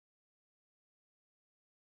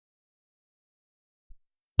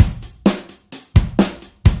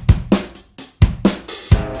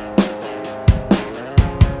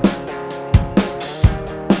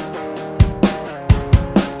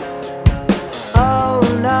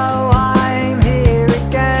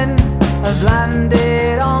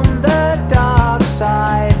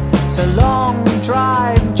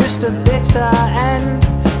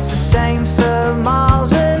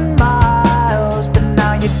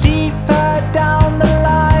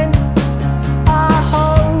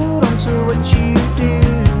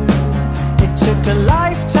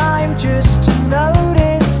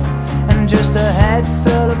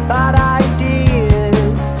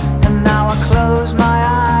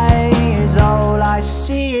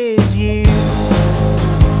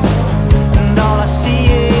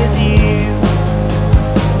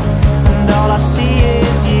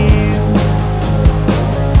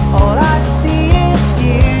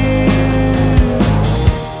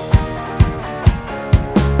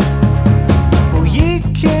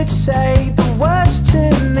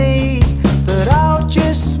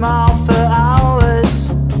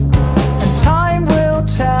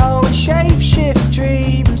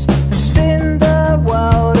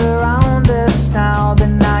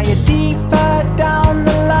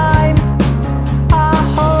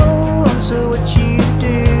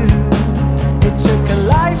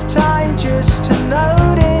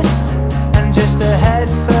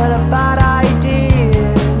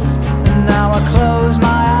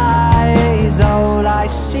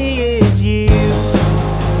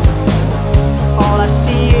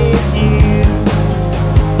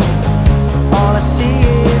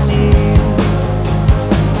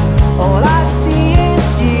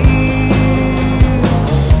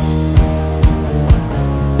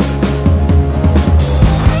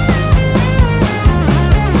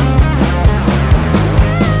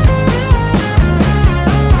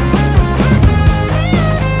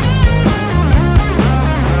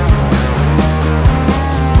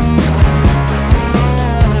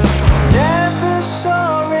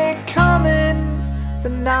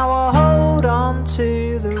I hold on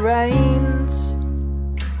to the reins.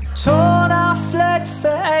 Torn, I fled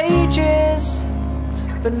for ages,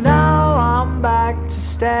 but now I'm back to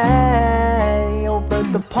stay. Oh,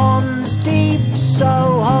 but the pond's deep,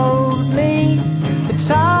 so hold me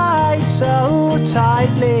tight, so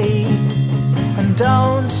tightly. And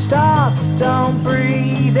don't stop, don't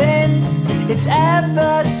breathe in. It's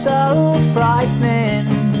ever so frightening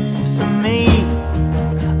for me.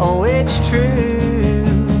 Oh, it's true,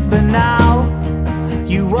 but now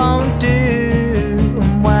you won't do.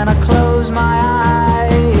 And when I close my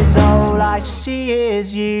eyes, all I see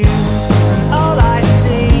is you.